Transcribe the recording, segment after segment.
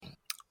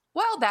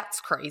well,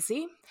 that's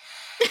crazy.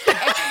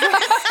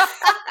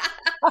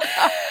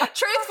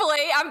 Truthfully,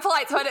 I'm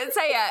polite, so I didn't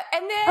say it.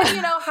 And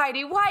then,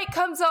 Heidi White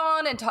comes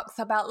on and talks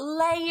about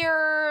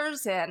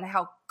layers and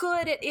how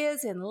good it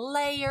is in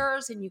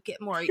layers, and you get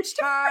more each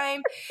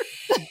time.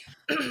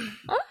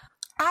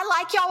 I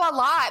like y'all a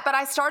lot, but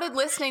I started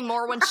listening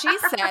more when she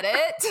said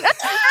it.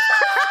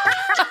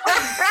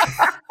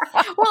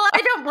 Well,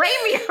 I don't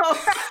blame you.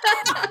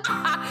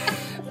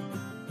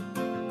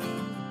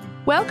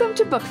 Welcome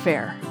to Book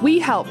Fair. We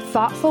help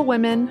thoughtful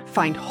women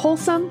find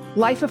wholesome,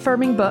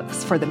 life-affirming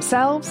books for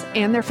themselves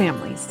and their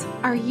families.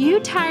 Are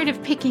you tired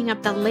of picking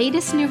up the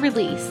latest new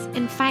release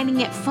and finding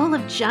it full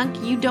of junk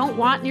you don't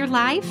want in your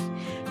life?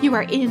 You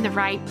are in the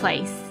right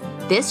place.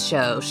 This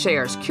show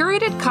shares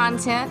curated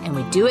content, and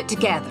we do it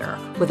together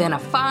within a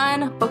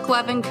fun,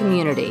 book-loving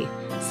community.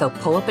 So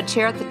pull up a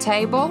chair at the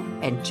table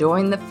and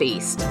join the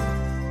feast.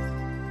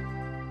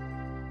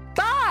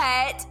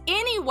 But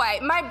anyway,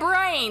 my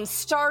brain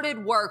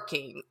started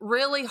working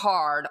really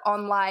hard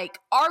on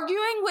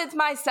arguing with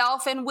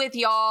myself and with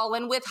y'all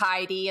and with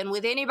Heidi and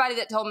with anybody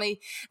that told me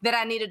that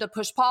I needed to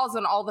push pause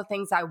on all the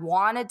things I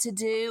wanted to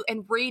do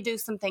and redo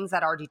some things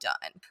I'd already done.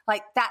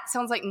 That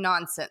sounds like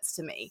nonsense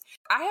to me.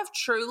 I have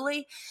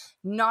truly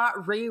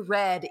not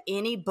reread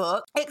any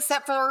book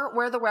except for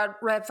Where the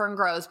Red Fern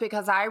Grows,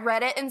 because I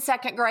read it in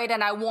second grade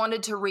and I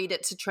wanted to read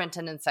it to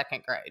Trenton in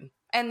second grade.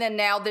 And then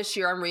now this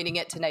year I'm reading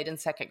it to Nate in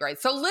second grade.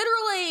 So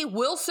literally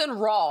Wilson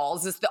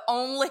Rawls is the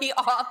only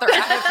author I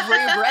have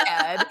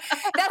reread.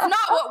 That's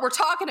not what we're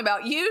talking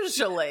about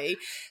usually.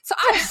 So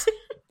I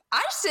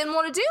just didn't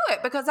want to do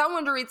it because I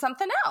wanted to read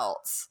something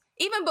else.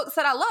 Even books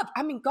that I loved.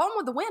 I mean, Gone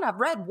with the Wind, I've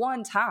read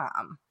one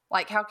time.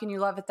 How can you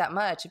love it that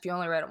much if you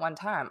only read it one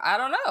time? I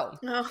don't know.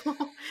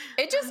 Oh.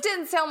 It just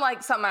didn't sound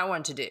like something I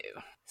wanted to do.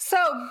 So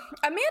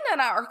Amanda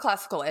and I are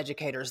classical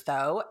educators,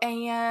 though,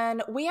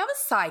 and we have a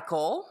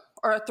cycle,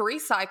 or a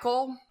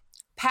 3-cycle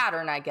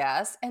pattern, I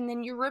guess, and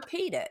then you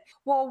repeat it.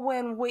 Well,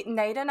 when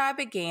Nate and I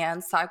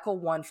began cycle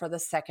 1 for the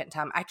second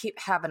time, I keep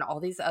having all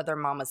these other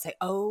mamas say,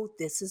 oh,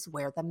 this is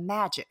where the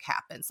magic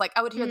happens.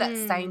 I would hear that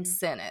same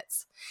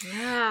sentence.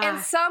 Yeah.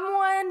 And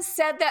someone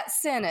said that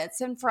sentence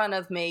in front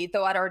of me,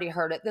 though I'd already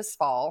heard it this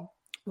fall,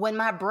 when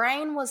my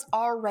brain was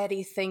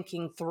already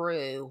thinking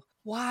through,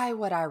 why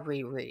would I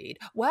reread?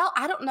 Well,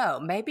 I don't know.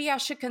 Maybe I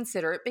should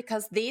consider it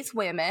because these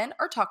women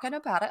are talking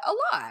about it a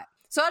lot.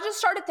 So I just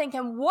started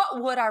thinking,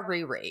 what would I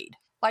reread?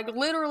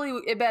 Literally,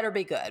 it better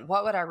be good.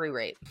 What would I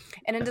reread?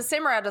 And in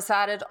December, I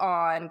decided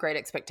on Great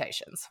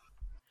Expectations.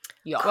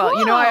 Y'all.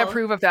 Well, I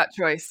approve of that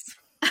choice.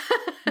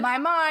 My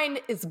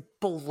mind is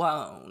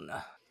blown.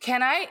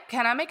 Can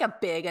I make a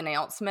big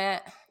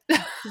announcement?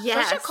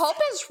 Yes. Trisha Culp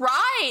is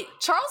right.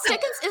 Charles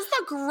Dickens is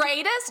the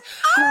greatest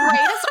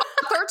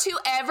author to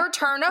ever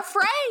turn a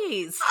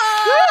phrase.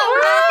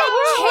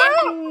 I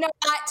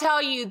cannot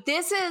tell you,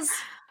 this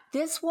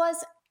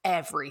was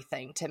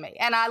everything to me.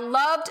 And I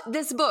loved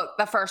this book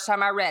the first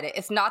time I read it.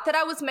 It's not that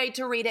I was made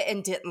to read it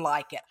and didn't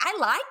like it. I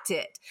liked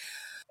it.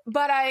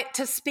 But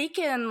to speak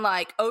in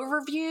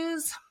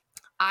overviews,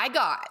 I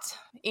got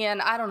in,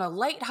 I don't know,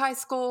 late high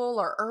school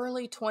or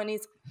early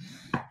 20s,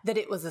 that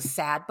it was a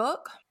sad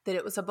book, that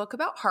it was a book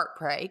about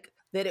heartbreak,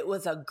 that it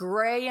was a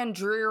gray and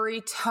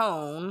dreary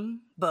tone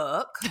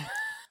book.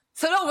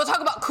 So no, we'll talk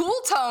about cool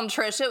tone,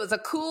 Trisha. It was a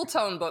cool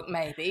tone book,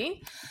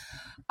 maybe.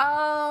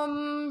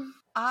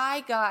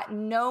 I got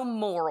no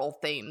moral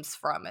themes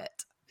from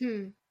it.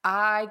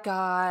 I'll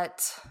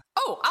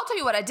tell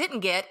you what I didn't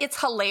get. It's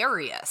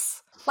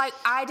hilarious.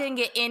 I didn't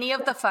get any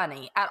of the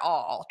funny at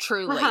all,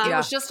 truly. It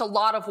was just a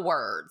lot of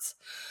words.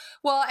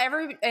 Well,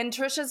 and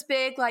Trisha's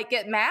big,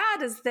 get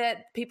mad is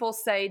that people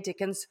say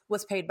Dickens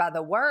was paid by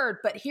the word.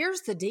 But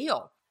here's the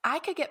deal. I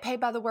could get paid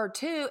by the word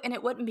too, and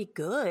it wouldn't be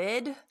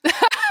good.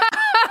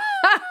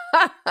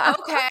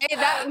 Okay,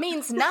 that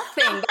means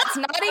nothing. That's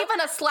not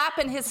even a slap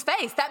in his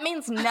face. That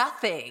means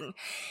nothing.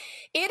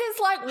 It is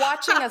like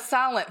watching a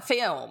silent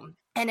film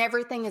and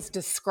everything is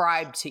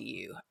described to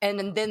you.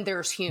 And then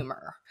there's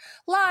humor.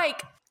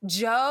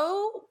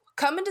 Joe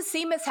coming to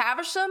see Miss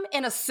Havisham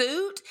in a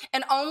suit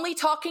and only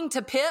talking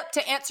to Pip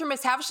to answer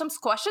Miss Havisham's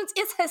questions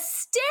is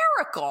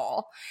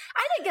hysterical.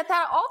 I didn't get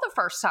that at all the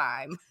first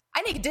time.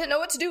 I didn't know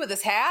what to do with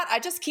his hat. I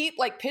just keep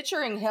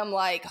picturing him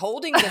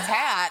holding his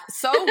hat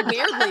so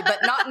weirdly, but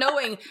not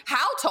knowing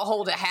how to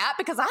hold a hat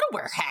because I don't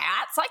wear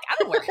hats. I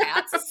don't wear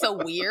hats. It's so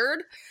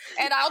weird.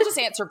 And I'll just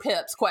answer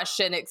Pip's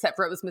question, except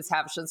for it was Miss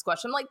Havisham's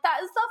question.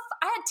 That is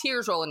I had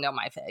tears rolling down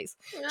my face.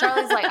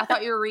 Charlie's I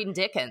thought you were reading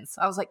Dickens.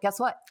 I was like, guess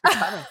what? It's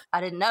funny. I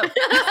didn't know.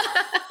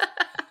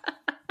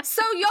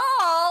 So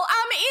y'all,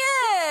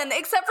 I'm in,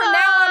 except for now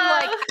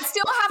I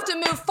still have to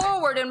move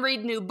forward and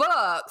read new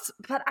books,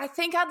 but I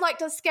think I'd like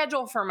to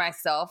schedule for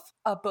myself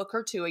a book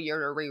or two a year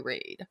to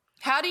reread.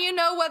 How do you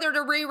know whether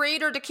to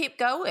reread or to keep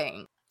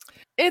going?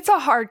 It's a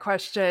hard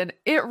question.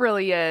 It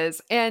really is.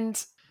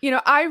 And,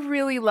 I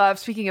really love,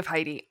 speaking of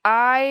Heidi,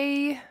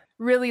 I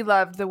really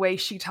loved the way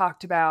she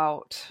talked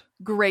about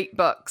great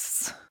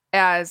books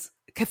as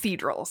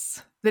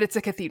cathedrals. that it's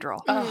a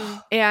cathedral.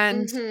 Oh.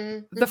 And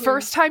the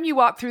first time you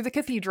walk through the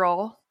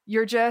cathedral,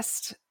 you're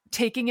just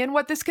taking in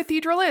what this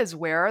cathedral is.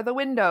 Where are the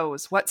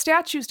windows? What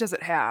statues does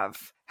it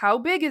have? How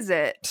big is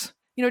it?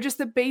 You know, just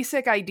the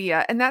basic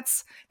idea. And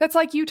that's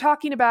like you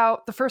talking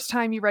about the first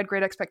time you read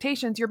Great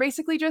Expectations. You're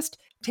basically just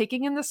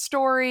taking in the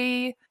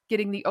story,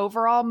 getting the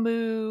overall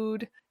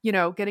mood, you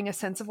know, getting a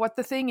sense of what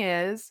the thing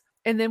is.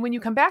 And then when you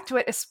come back to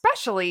it,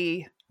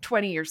 especially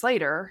 20 years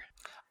later,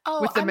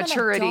 with the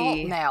maturity an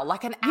adult now,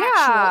 like an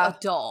actual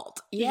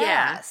adult.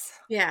 Yes.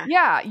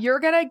 Yeah. You're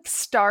going to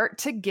start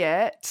to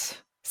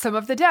get some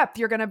of the depth.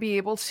 You're going to be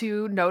able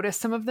to notice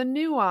some of the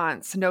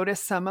nuance, notice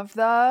some of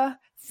the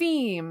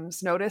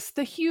themes, notice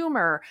the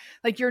humor.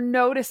 Like you're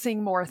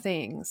noticing more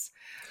things.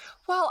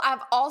 Well,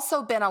 I've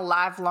also been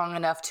alive long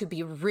enough to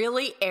be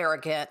really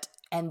arrogant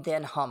and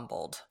then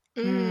humbled.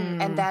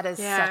 And that is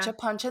such a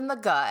punch in the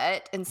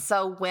gut. And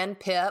so when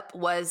Pip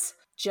was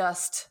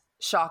just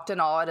shocked and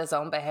awed at his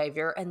own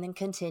behavior and then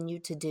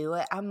continued to do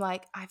it, I'm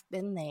like, I've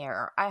been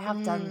there. I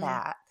have done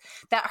that.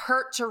 That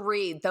hurt to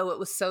read, though it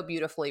was so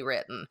beautifully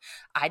written.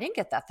 I didn't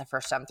get that the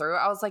first time through.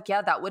 I was like,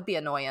 yeah, that would be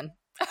annoying.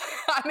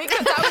 I mean,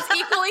 because I was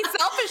equally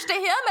selfish to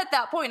him at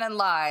that point in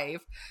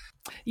life.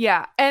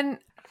 Yeah. And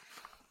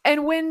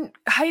when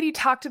Heidi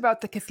talked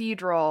about the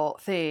cathedral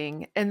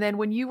thing, and then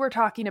when you were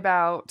talking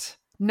about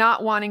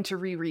not wanting to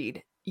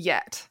reread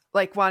yet,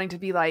 like wanting to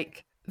be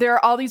like, there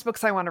are all these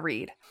books I want to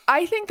read.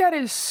 I think that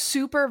is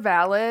super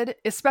valid,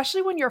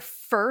 especially when you're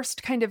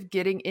first kind of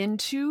getting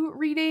into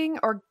reading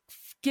or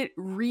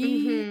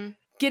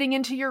getting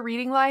into your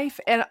reading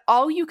life. And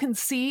all you can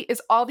see is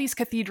all these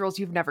cathedrals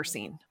you've never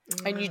seen.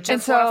 And you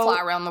just want to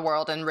fly around the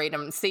world and read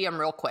them and see them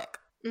real quick.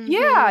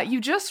 Yeah, you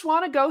just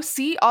want to go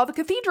see all the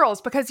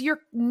cathedrals because you're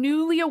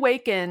newly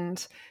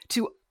awakened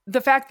to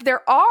the fact that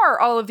there are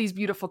all of these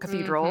beautiful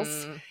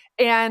cathedrals.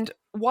 And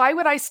why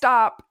would I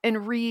stop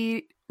and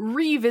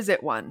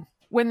revisit one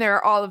when there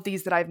are all of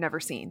these that I've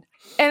never seen?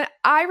 And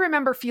I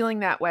remember feeling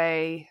that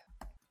way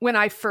when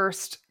I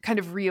first kind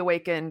of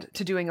reawakened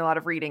to doing a lot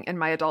of reading in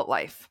my adult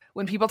life.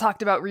 When people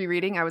talked about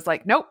rereading, I was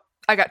like, nope,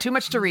 I got too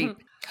much to read.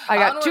 I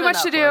got too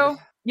much to do.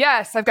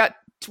 Yes, I've got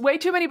way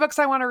too many books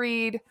I want to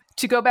read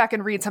to go back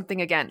and read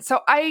something again. So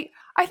I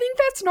think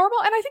that's normal,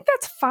 and I think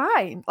that's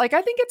fine. Like,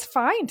 I think it's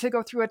fine to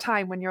go through a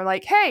time when you're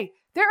like, hey,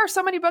 there are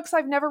so many books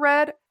I've never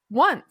read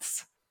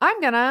once. I'm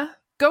going to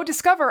go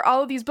discover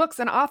all of these books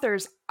and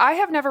authors I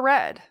have never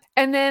read.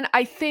 And then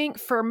I think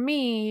for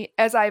me,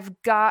 as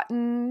I've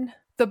gotten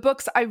the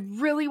books I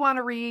really want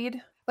to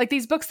read, like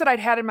these books that I'd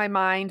had in my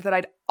mind that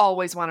I'd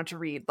always wanted to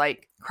read,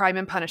 like Crime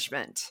and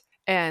Punishment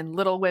and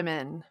Little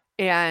Women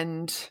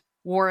and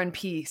War and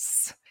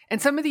Peace,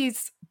 and some of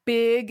these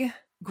big,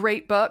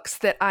 great books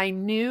that I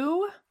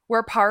knew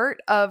were part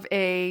of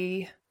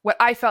what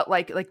I felt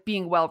like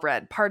being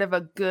well-read, part of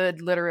a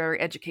good literary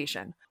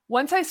education.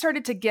 Once I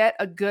started to get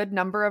a good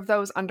number of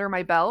those under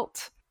my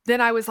belt,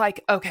 then I was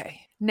like,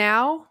 okay,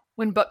 now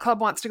when book club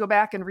wants to go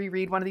back and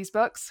reread one of these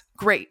books,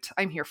 great,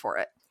 I'm here for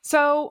it.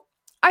 So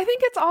I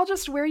think it's all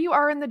just where you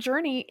are in the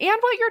journey and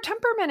what your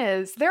temperament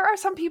is. There are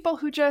some people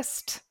who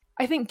just,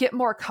 I think, get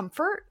more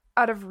comfort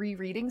out of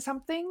rereading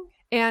something.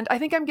 And I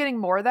think I'm getting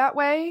more that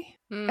way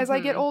as I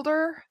get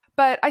older.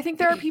 But I think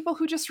there are people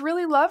who just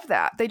really love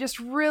that. They just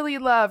really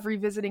love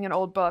revisiting an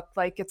old book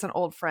like it's an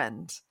old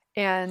friend.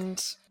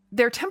 And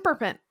their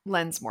temperament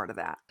lends more to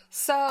that.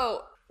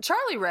 So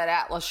Charlie read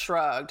Atlas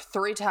Shrugged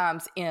 3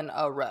 times in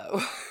a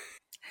row.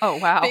 Oh,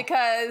 wow.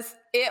 Because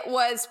it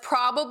was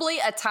probably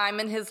a time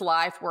in his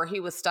life where he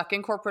was stuck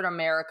in corporate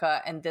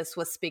America and this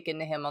was speaking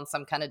to him on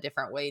some kind of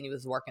different way and he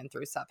was working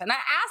through stuff. And I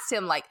asked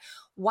him, like,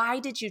 why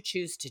did you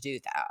choose to do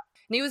that?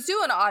 And he was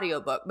doing an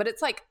audiobook, but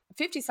it's like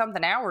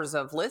 50-something hours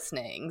of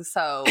listening.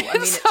 So, I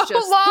mean, it's so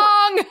just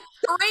long. 3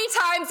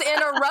 times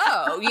in a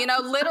row, you know,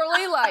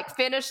 literally like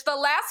finish the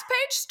last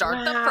page,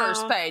 start the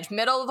first page,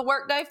 middle of the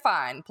workday,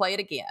 fine, play it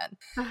again.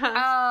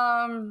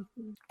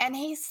 And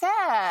he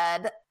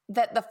said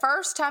that the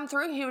first time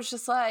through, he was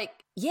just like,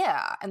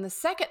 yeah. And the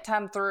second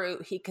time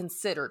through, he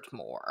considered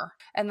more.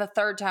 And the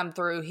third time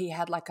through, he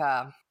had like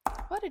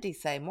what did he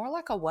say? More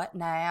like a what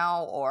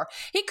now? Or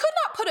he could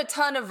not put a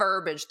ton of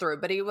verbiage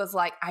through, but he was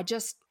like, I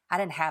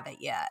didn't have it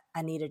yet.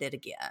 I needed it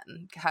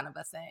again, kind of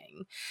a thing.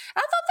 And I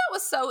thought that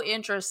was so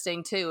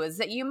interesting too, is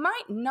that you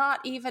might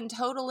not even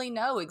totally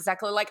know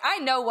exactly. Like, I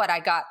know what I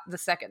got the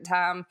second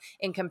time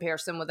in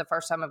comparison with the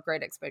first time of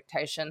Great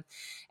Expectation.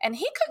 And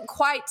he couldn't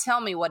quite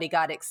tell me what he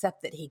got,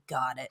 except that he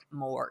got it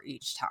more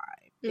each time.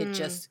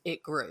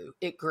 It grew.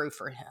 It grew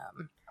for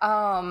him.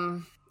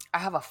 I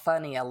have a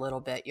funny a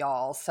little bit,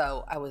 y'all.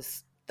 So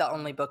the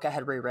only book I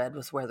had reread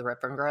was Where the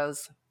Ribbon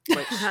Grows,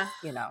 which,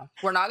 you know,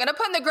 we're not going to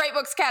put in the great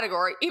books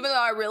category, even though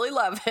I really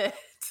love it.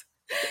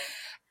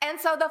 And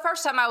so the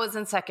first time I was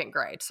in 2nd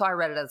grade, so I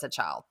read it as a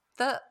child.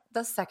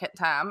 The second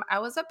time I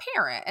was a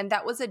parent, and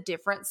that was a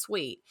different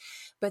suite.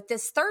 But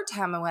this third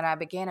time when I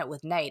began it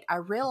with Nate, I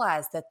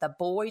realized that the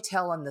boy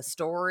telling the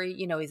story,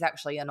 you know, he's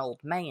actually an old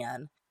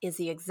man, is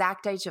the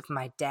exact age of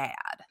my dad.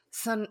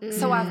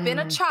 So I've been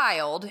a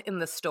child in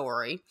the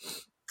story.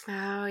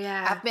 Oh,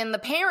 yeah. I've been the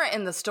parent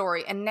in the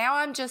story, and now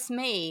I'm just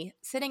me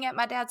sitting at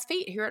my dad's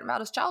feet hearing about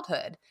his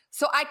childhood.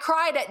 So I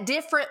cried at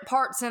different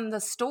parts in the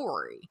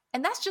story,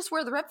 and that's just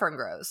where the red fern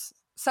grows.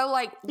 So,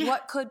 like,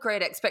 what could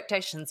Great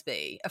Expectations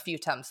be a few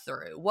times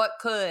through? What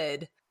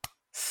could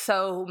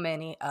so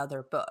many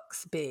other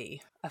books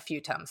be a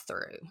few times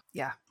through?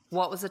 Yeah.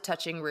 What was a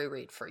touching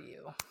reread for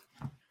you?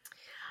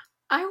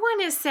 I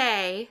want to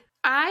say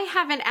I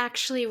haven't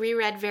actually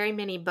reread very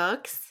many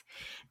books.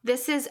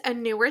 This is a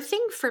newer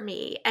thing for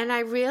me, and I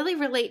really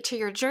relate to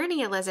your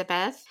journey,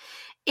 Elizabeth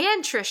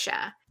and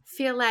Trisha.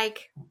 Feel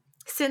like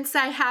since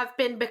I have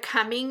been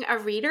becoming a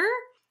reader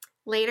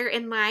later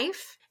in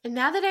life, and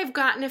now that I've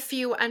gotten a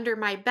few under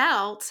my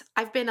belt,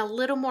 I've been a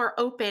little more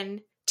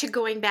open to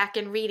going back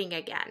and reading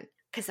again.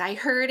 Because I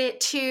heard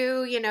it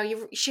too,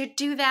 you should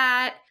do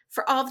that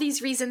for all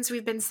these reasons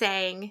we've been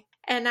saying.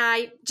 And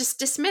I just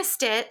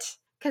dismissed it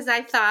because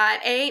I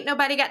thought, ain't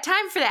nobody got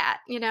time for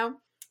that,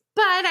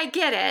 But I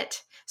get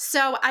it.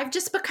 So I've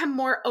just become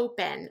more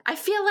open. I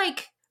feel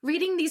like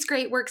reading these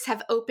great works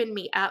have opened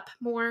me up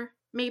more,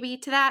 maybe,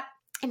 to that.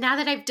 And now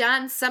that I've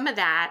done some of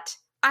that,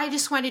 I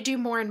just want to do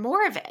more and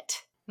more of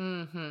it.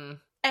 Mm-hmm.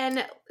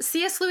 And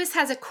C.S. Lewis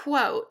has a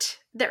quote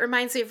that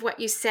reminds me of what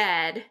you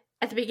said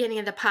at the beginning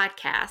of the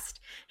podcast.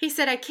 He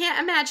said, I can't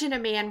imagine a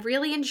man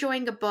really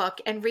enjoying a book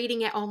and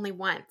reading it only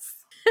once.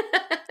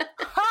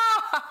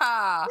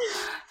 How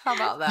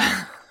about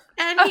that?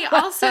 And he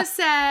also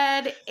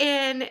said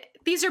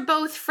these are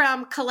both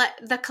from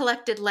the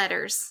collected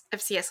letters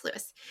of C.S.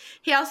 Lewis.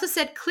 He also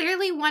said,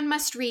 clearly one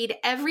must read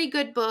every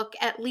good book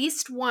at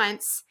least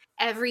once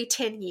every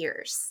 10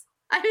 years.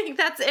 I think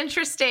that's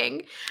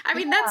interesting. I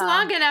mean, that's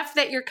long enough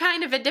that you're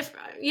kind of a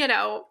different,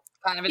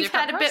 you've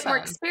had a bit more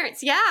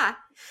experience. Yeah.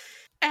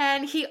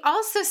 And he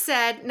also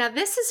said, now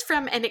this is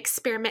from an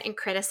experiment in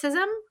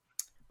criticism,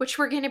 which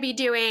we're going to be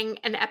doing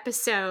an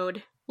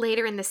episode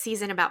later in the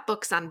season about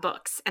books on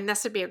books. And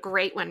this would be a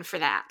great one for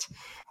that.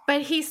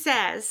 But he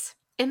says,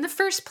 in the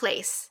first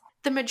place,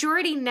 the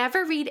majority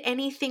never read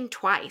anything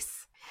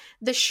twice.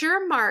 The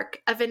sure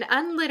mark of an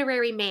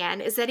unliterary man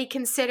is that he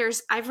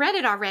considers, I've read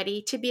it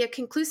already, to be a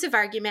conclusive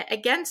argument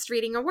against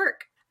reading a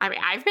work. I mean,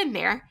 I've been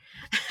there.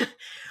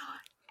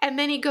 And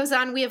then he goes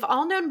on, we have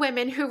all known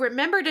women who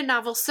remembered a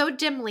novel so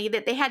dimly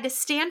that they had to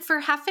stand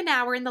for half an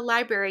hour in the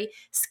library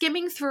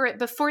skimming through it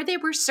before they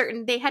were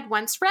certain they had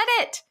once read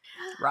it.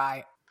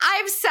 Right.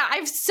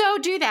 I've so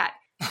do that.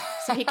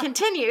 So he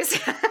continues,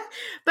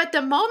 but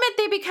the moment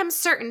they become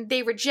certain,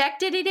 they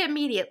rejected it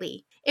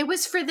immediately. It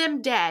was for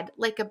them dead,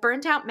 like a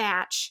burnt out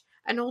match,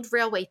 an old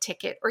railway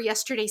ticket, or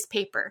yesterday's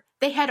paper.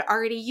 They had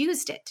already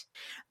used it.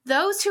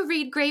 Those who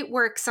read great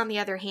works, on the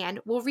other hand,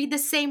 will read the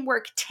same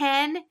work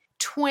 10,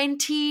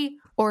 20,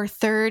 or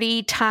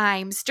 30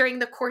 times during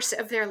the course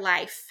of their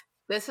life.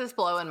 This is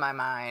blowing my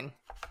mind.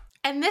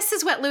 And this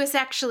is what Lewis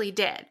actually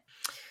did.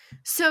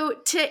 So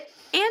to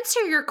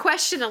answer your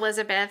question,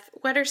 Elizabeth,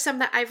 what are some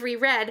that I've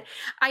reread?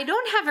 I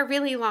don't have a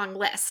really long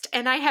list,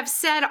 and I have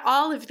said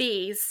all of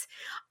these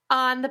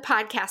on the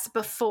podcast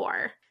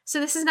before.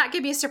 So this is not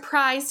going to be a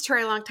surprise to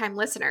our longtime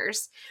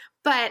listeners,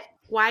 but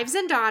Wives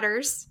and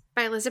Daughters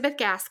by Elizabeth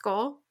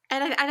Gaskell,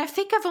 and I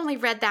think I've only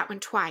read that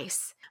one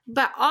twice.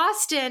 But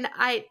Austen,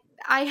 I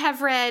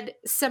have read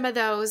some of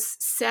those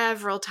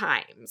several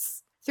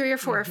times. 3 or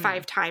 4 or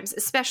 5 times,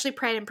 especially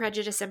Pride and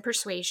Prejudice and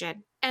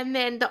Persuasion. And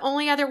then the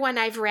only other one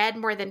I've read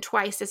more than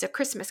twice is A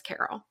Christmas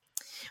Carol.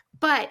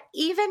 But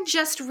even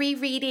just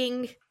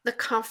rereading the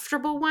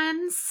comfortable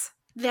ones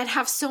that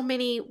have so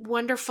many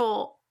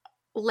wonderful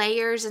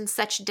layers and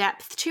such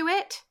depth to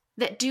it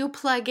that do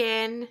plug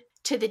in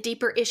to the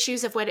deeper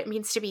issues of what it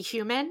means to be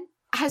human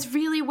has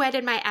really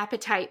whetted my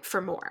appetite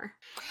for more.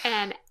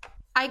 And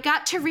I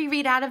got to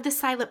reread Out of the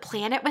Silent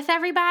Planet with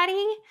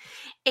everybody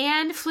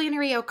and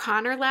Flannery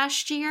O'Connor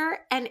last year,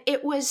 and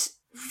it was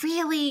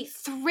really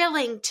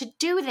thrilling to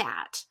do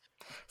that.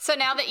 So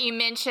now that you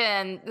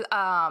mentioned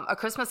A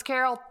Christmas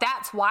Carol,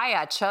 that's why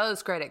I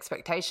chose Great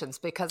Expectations,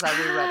 because I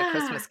reread A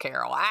Christmas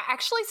Carol. I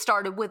actually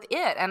started with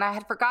it, and I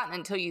had forgotten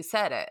until you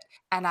said it.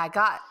 And I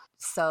got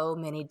so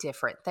many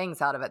different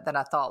things out of it that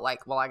I thought,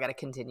 like, well, I got to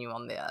continue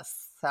on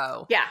this.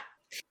 So yeah.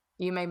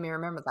 You made me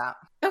remember that.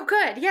 Oh,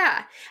 good.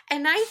 Yeah.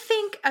 And I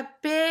think a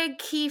big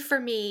key for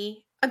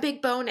me, a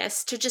big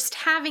bonus to just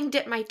having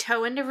dipped my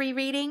toe into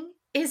rereading,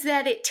 is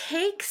that it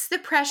takes the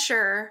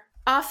pressure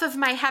off of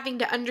my having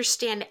to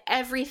understand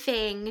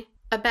everything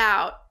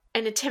about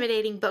an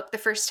intimidating book the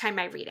first time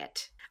I read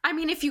it. I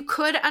mean, if you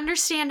could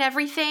understand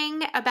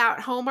everything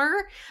about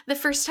Homer the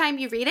first time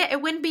you read it,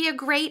 it wouldn't be a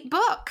great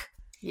book.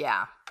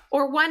 Yeah.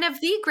 Or one of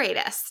the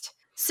greatest.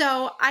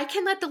 So I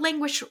can let the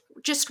language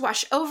just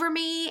wash over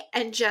me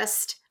and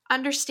just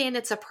understand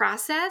it's a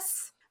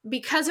process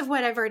because of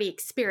what I've already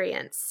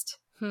experienced.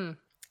 And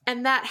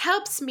that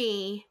helps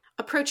me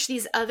approach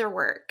these other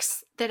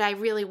works that I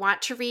really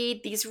want to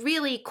read, these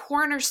really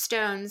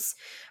cornerstones,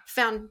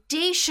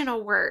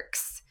 foundational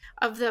works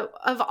of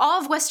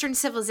all of Western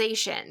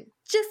civilization.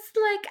 Just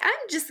like,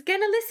 I'm just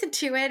going to listen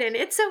to it, and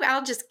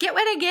I'll just get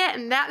what I get,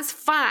 and that's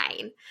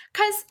fine.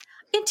 Because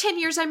in 10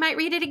 years, I might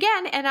read it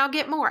again and I'll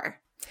get more.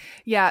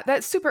 Yeah,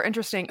 that's super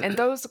interesting. And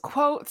those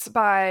quotes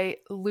by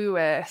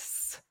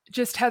Lewis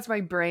just has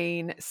my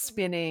brain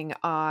spinning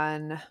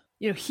on,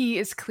 he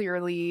is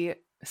clearly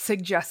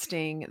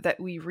suggesting that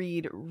we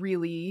read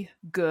really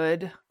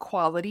good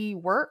quality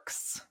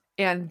works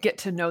and get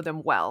to know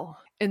them well,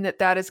 and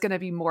that is going to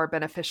be more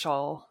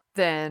beneficial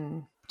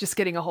than just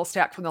getting a whole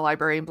stack from the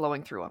library and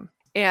blowing through them.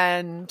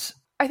 And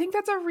I think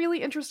that's a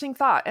really interesting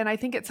thought. And I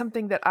think it's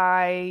something that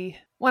I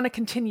want to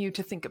continue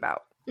to think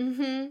about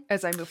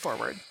as I move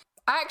forward.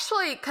 I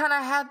actually kind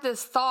of had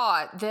this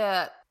thought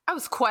that I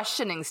was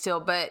questioning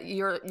still, but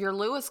your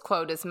Lewis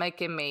quote is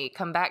making me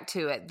come back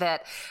to it,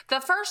 that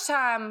the first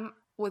time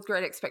with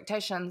Great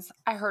Expectations,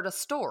 I heard a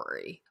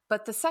story,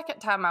 but the second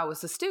time I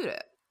was a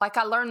student. Like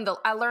I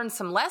learned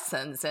some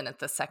lessons in it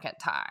the second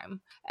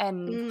time.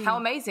 And how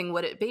amazing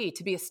would it be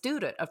to be a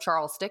student of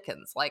Charles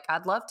Dickens? Like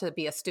I'd love to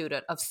be a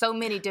student of so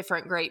many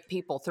different great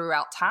people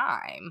throughout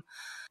time.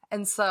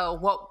 And so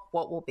what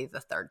will be the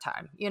third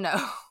time,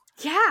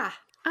 Yeah,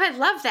 I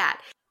love that.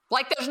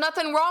 Like there's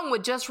nothing wrong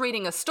with just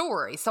reading a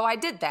story. So I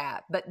did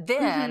that, but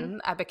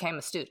then I became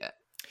a student.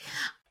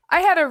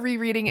 I had a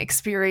rereading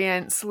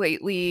experience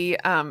lately.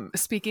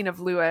 Speaking of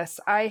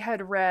Lewis, I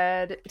had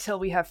read Till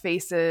We Have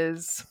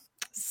Faces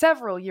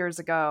several years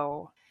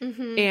ago.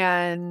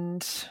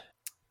 And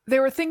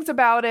there were things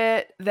about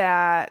it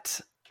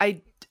that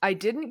I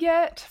didn't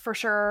get for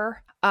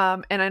sure.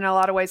 And in a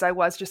lot of ways, I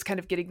was just kind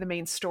of getting the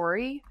main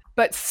story.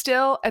 But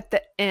still, at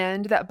the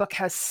end, that book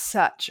has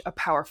such a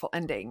powerful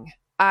ending.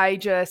 I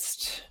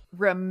just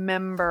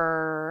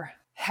remember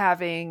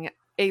having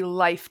a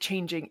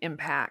life-changing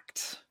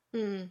impact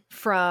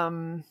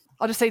from,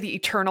 I'll just say, the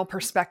eternal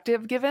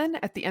perspective given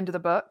at the end of the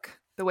book,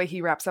 the way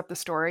he wraps up the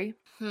story.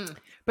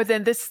 But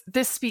then this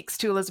speaks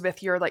to,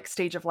 Elizabeth, your like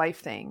stage of life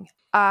thing.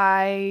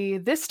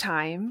 This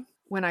time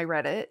when I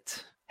read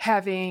it,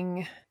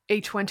 having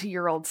a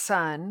 20-year-old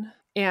son,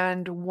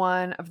 and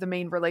one of the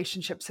main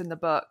relationships in the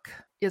book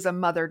is a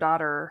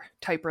mother-daughter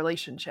type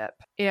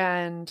relationship.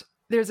 And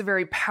there's a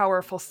very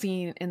powerful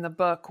scene in the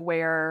book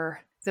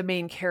where the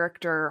main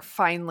character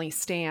finally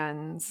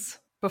stands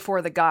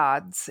before the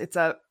gods. It's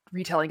a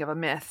retelling of a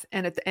myth.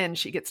 And at the end,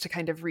 she gets to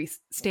kind of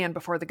stand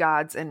before the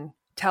gods and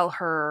tell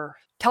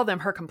them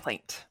her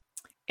complaint.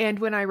 And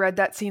when I read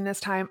that scene this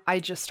time, I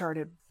just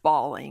started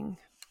bawling.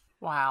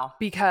 Wow.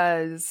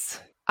 Because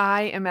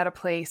I am at a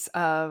place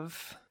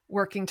of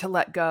working to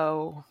let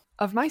go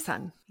of my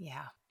son.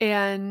 Yeah.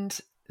 And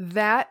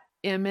that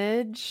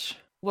image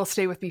will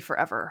stay with me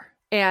forever.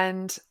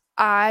 And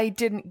I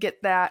didn't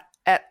get that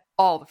at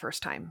all the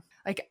first time.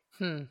 Like,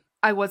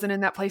 I wasn't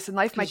in that place in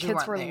life. My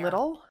kids were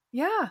little.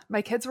 Yeah,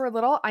 my kids were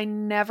little. I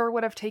never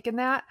would have taken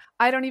that.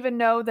 I don't even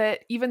know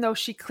that, even though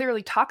she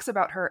clearly talks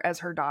about her as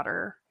her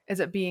daughter, as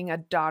it being a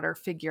daughter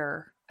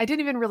figure, I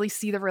didn't even really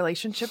see the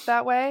relationship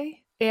that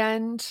way.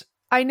 And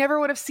I never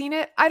would have seen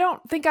it. I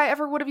don't think I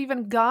ever would have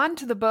even gone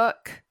to the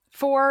book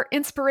for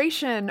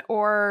inspiration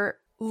or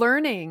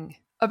learning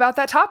about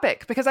that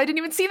topic because I didn't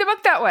even see the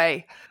book that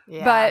way.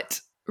 Yeah. But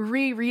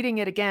rereading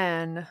it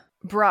again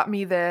brought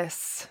me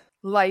this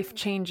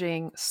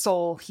life-changing,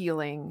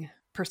 soul-healing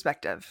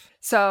perspective.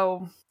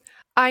 So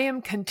I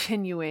am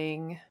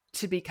continuing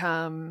to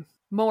become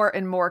more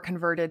and more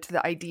converted to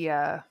the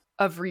idea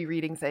of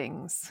rereading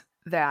things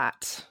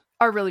that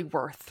are really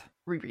worth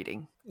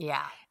rereading.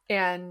 Yeah.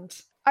 And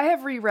I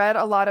have reread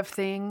a lot of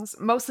things,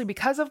 mostly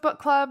because of book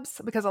clubs,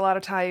 because a lot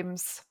of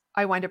times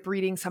I wind up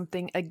reading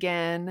something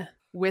again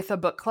with a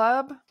book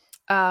club.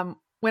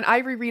 When I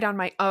reread on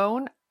my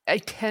own, I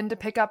tend to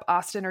pick up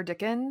Austen or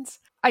Dickens.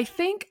 I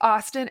think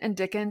Austen and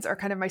Dickens are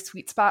kind of my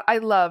sweet spot. I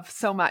love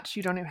so much.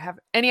 You don't even have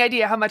any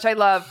idea how much I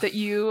love that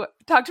you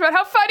talked about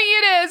how funny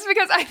it is,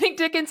 because I think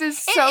Dickens is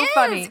so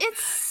funny.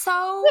 It's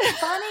so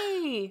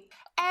funny.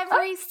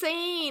 Every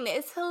scene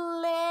is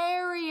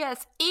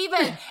hilarious.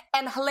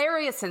 And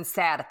hilarious and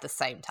sad at the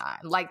same time.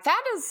 Like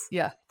that's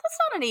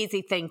not an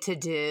easy thing to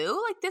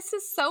do. Like this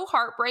is so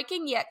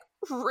heartbreaking yet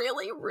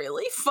really,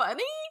 really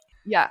funny.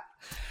 Yeah.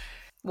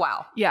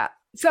 Wow. Yeah.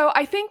 So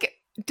I think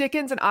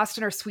Dickens and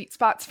Austen are sweet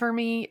spots for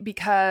me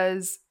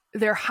because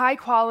they're high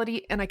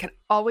quality and I can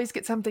always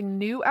get something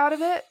new out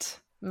of it.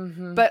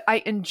 Mm-hmm. But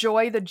I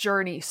enjoy the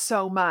journey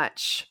so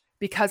much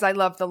because I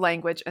love the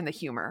language and the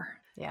humor.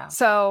 Yeah.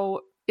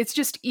 So it's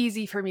just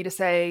easy for me to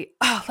say,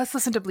 oh, let's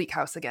listen to Bleak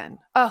House again.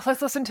 Oh,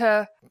 let's listen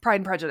to Pride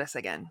and Prejudice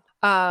again.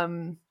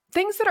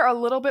 Things that are a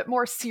little bit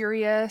more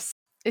serious,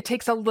 it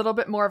takes a little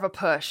bit more of a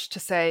push to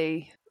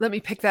say, let me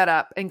pick that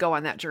up and go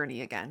on that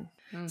journey again.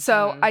 Mm-hmm.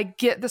 So I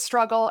get the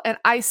struggle and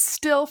I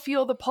still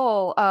feel the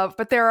pull of,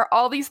 but there are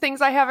all these things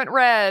I haven't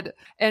read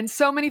and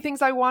so many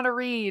things I want to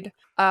read.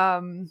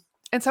 And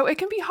so it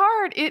can be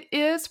hard. It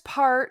is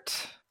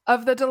part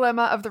of the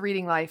dilemma of the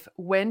reading life,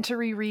 when to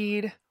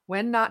reread,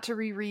 when not to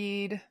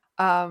reread.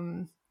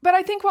 But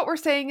I think what we're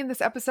saying in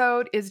this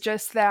episode is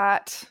just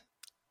that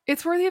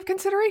it's worthy of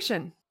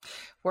consideration.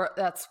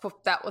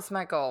 That was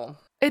my goal.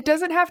 It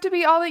doesn't have to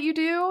be all that you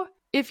do.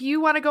 if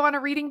you want to go on a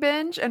reading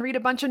binge and read a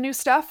bunch of new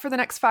stuff for the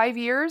next 5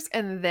 years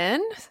and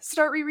then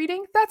start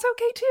rereading, that's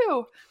okay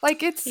too.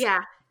 Like it's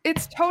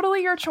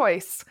totally your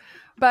choice.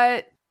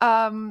 But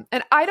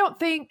and I don't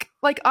think,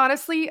 like,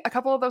 honestly, a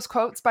couple of those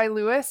quotes by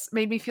Lewis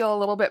made me feel a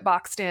little bit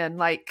boxed in.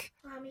 Like,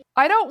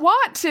 I don't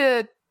want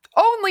to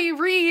only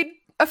read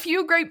a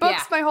few great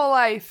books my whole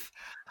life.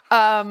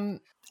 And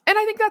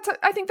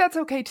I think that's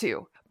okay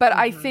too. But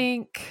I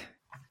think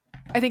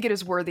it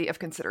is worthy of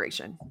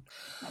consideration.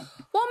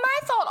 Well,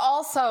 my thought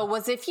also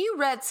was, if you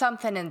read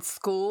something in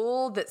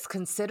school that's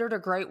considered a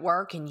great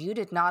work and you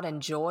did not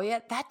enjoy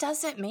it, that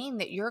doesn't mean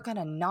that you're going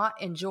to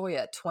not enjoy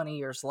it 20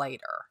 years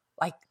later.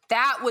 Like,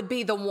 that would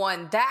be the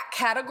one, that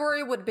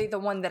category would be the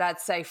one that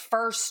I'd say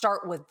first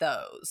start with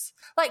those.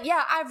 Like,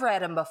 yeah, I've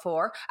read them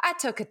before. I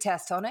took a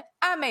test on it.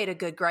 I made a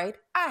good grade.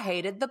 I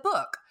hated the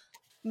book.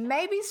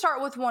 Maybe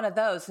start with one of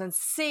those and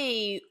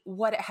see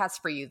what it has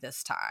for you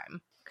this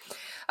time.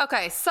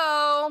 Okay,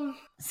 so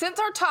since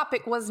our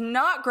topic was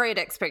not Great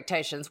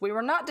Expectations, we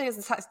were not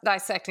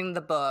dissecting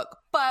the book,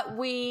 but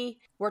we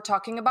were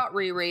talking about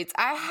rereads.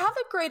 I have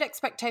a Great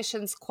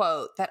Expectations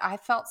quote that I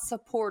felt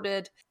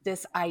supported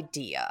this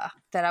idea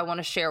that I want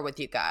to share with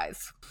you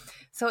guys.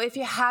 So if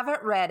you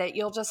haven't read it,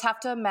 you'll just have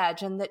to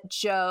imagine that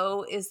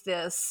Joe is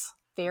this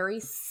very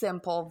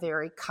simple,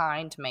 very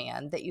kind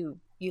man that you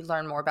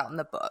learn more about in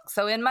the book.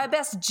 So in my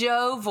best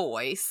Joe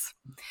voice,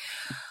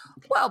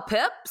 "Well,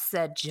 Pip,"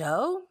 said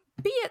Joe,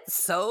 "be it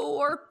so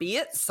or be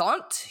it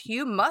sont,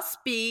 you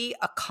must be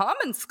a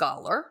common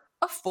scholar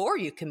afore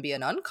you can be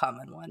an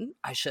uncommon one,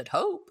 I should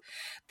hope.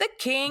 The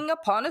king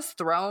upon his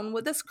throne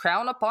with his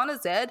crown upon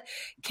his head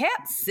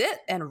can't sit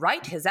and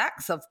write his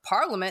acts of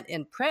parliament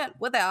in print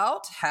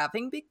without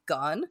having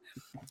begun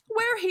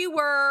where he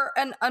were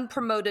an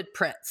unpromoted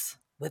prince.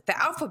 With the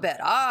alphabet,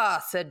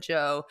 ah," said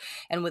Joe,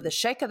 and with a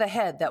shake of the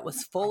head that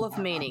was full of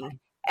meaning,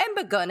 "and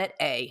begun at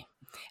A,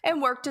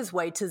 and worked his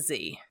way to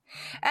Z.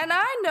 And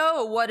I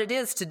know what it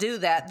is to do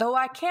that, though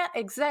I can't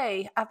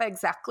say I've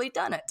exactly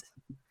done it."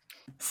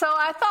 So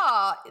I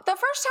thought, the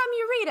first time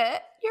you read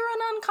it, you're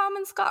an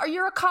uncommon scholar,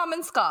 you're a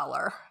common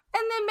scholar.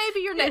 And then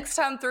maybe your next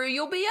time through,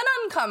 you'll be an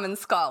uncommon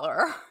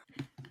scholar.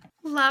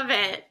 Love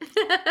it.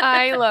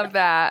 I love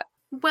that.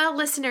 Well,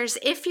 listeners,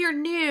 if you're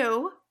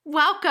new,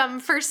 welcome,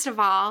 first of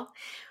all.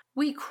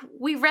 We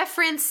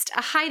referenced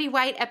a Heidi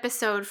White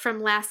episode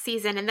from last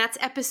season, and that's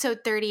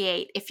episode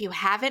 38. If you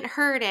haven't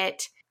heard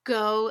it,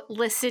 go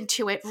listen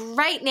to it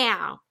right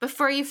now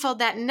before you fold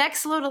that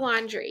next load of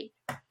laundry.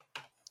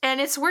 And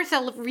it's worth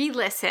a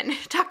re-listen.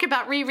 Talk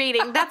about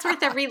rereading. That's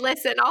worth a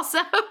re-listen also.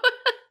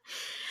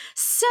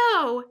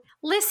 So,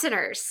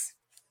 listeners,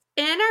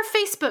 in our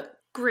Facebook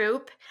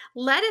group,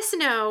 let us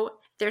know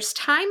there's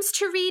times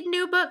to read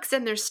new books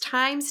and there's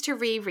times to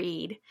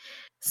reread.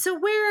 So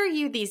where are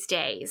you these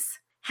days?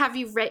 Have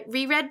you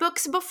reread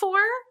books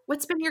before?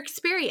 What's been your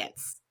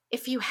experience?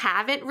 If you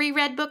haven't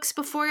reread books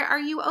before, are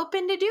you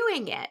open to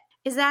doing it?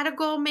 Is that a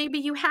goal maybe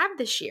you have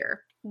this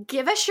year?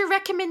 Give us your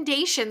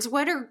recommendations.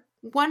 What are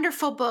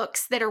wonderful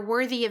books that are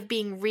worthy of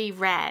being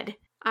reread?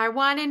 I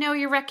want to know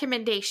your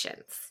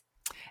recommendations.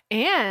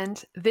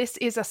 And this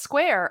is a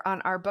square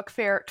on our Book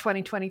Fair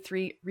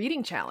 2023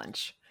 reading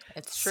challenge.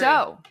 It's true.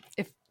 So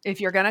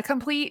if you're going to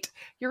complete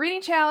your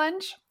reading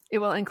challenge, it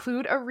will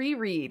include a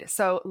reread.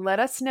 So let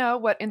us know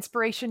what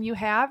inspiration you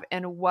have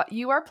and what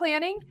you are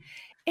planning,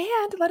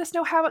 and let us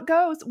know how it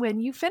goes when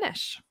you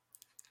finish.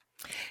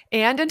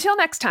 And until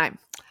next time,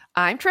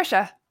 I'm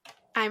Trisha.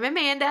 I'm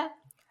Amanda.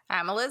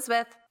 I'm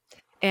Elizabeth.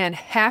 And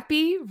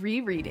happy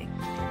rereading.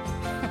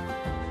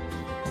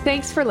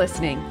 Thanks for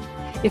listening.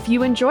 If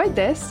you enjoyed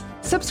this,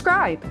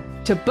 subscribe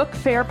to Book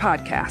Fair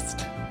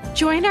Podcast.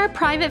 Join our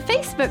private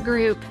Facebook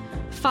group.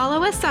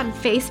 Follow us on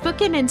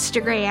Facebook and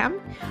Instagram,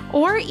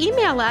 or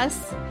email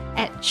us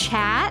at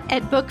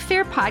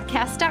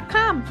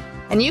chat@bookfairpodcast.com.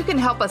 And you can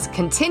help us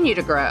continue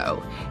to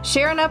grow.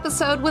 Share an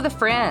episode with a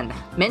friend,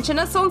 mention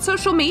us on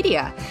social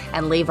media,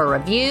 and leave a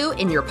review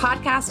in your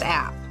podcast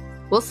app.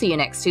 We'll see you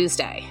next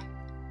Tuesday.